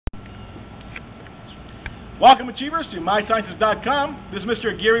Welcome, Achievers, to MySciences.com. This is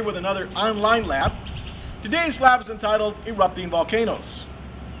Mr. Aguirre with another online lab. Today's lab is entitled Erupting Volcanoes.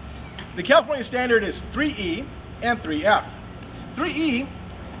 The California standard is 3E and 3F. 3E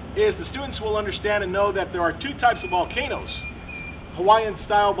is the students will understand and know that there are two types of volcanoes.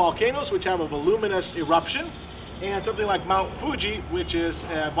 Hawaiian-style volcanoes, which have a voluminous eruption, and something like Mount Fuji, which is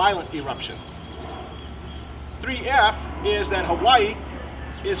a violent eruption. 3F is that Hawaii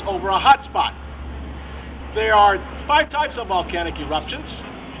is over a hot spot. There are 5 types of volcanic eruptions.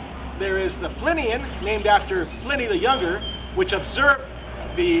 There is the Plinian, named after Pliny the Younger, which observed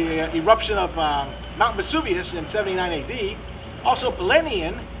the eruption of Mount Vesuvius in 79 AD. Also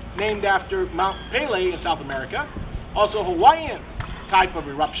Pallenian, named after Mount Pelée in South America. Also Hawaiian type of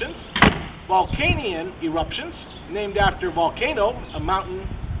eruptions. Volcanian eruptions, named after Volcano,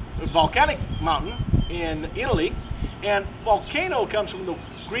 a volcanic mountain in Italy. And volcano comes from the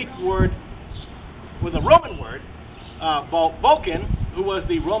Greek word, with a Roman word, Vulcan, who was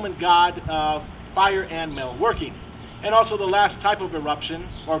the Roman god of fire and metalworking. And also the last type of eruption,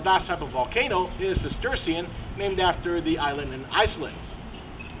 or last type of volcano, is the Sturcian, named after the island in Iceland.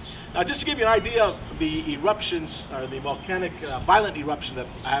 Now, just to give you an idea of the eruptions, or the volcanic violent eruptions that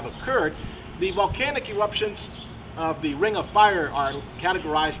have occurred, the volcanic eruptions of the Ring of Fire are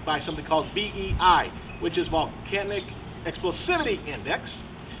categorized by something called VEI, which is Volcanic Explosivity Index.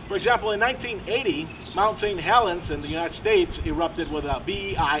 For example, in 1980, Mount St. Helens in the United States erupted with a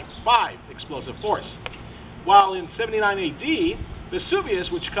VEI 5 explosive force. While in 79 AD,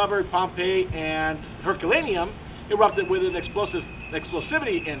 Vesuvius, which covered Pompeii and Herculaneum, erupted with an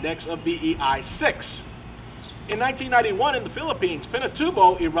explosivity index of VEI 6. In 1991, in the Philippines,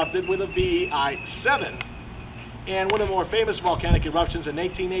 Pinatubo erupted with a VEI 7. And one of the more famous volcanic eruptions in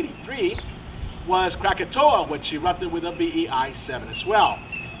 1883 was Krakatoa, which erupted with a VEI 7 as well.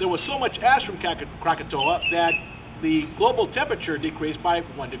 There was so much ash from Krakatoa that the global temperature decreased by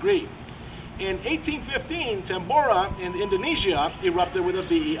 1 degree. In 1815, Tambora in Indonesia erupted with a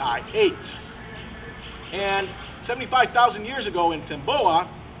VEI 8. And 75,000 years ago in Tamboa,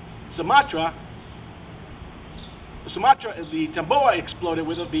 Sumatra, the Tamboa exploded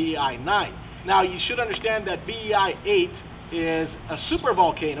with a VEI 9. Now, you should understand that VEI 8 is a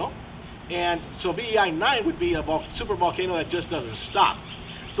supervolcano, and so VEI 9 would be a supervolcano that just doesn't stop.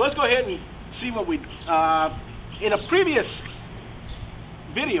 So let's go ahead and see what we, in a previous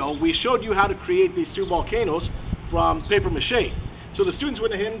video, we showed you how to create these two volcanoes from paper mache. So the students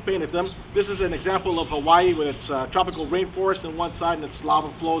went ahead and painted them. This is an example of Hawaii with its tropical rainforest on one side and its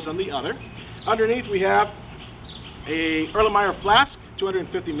lava flows on the other. Underneath we have a Erlenmeyer flask,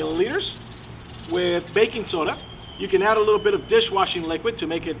 250 milliliters, with baking soda. You can add a little bit of dishwashing liquid to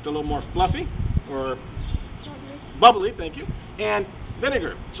make it a little more fluffy, or bubbly, thank you, and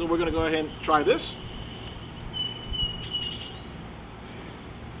vinegar. So we're going to go ahead and try this.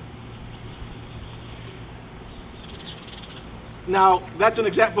 Now, that's an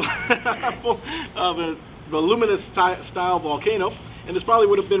example of a voluminous style volcano, and this probably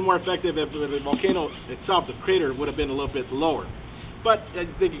would have been more effective if the volcano itself, the crater, would have been a little bit lower. But I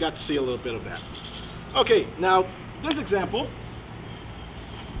think you got to see a little bit of that. Okay, now this example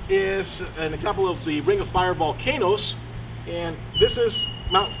is an example of the Ring of Fire volcanoes, and this is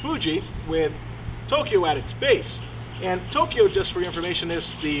Mount Fuji with Tokyo at its base. And Tokyo, just for your information, is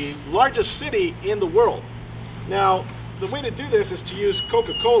the largest city in the world. Now, the way to do this is to use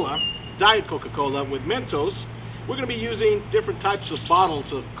Coca-Cola, Diet Coca-Cola with Mentos. We're going to be using different types of bottles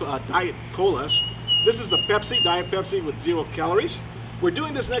of Diet Colas. This is the Pepsi, Diet Pepsi with 0 calories. We're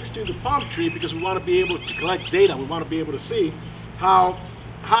doing this next to the palm tree because we want to be able to collect data. We want to be able to see how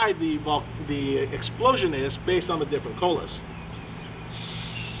high the explosion is based on the different colas.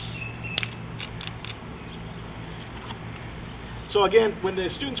 So again, when the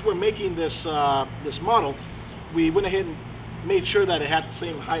students were making this this model, we went ahead and made sure that it had the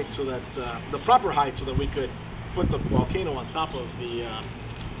same height, so that the proper height, so that we could put the volcano on top of the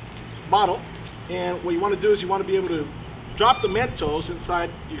bottle. And what you want to do is you want to be able to drop the Mentos inside.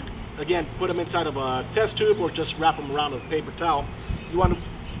 You, again, put them inside of a test tube or just wrap them around with a paper towel. You want to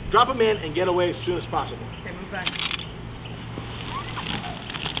drop them in and get away as soon as possible. Okay, move back.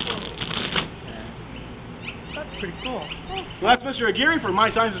 That's pretty cool. Well, that's Mr. Aguirre for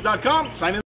MySciences.com. Sign in.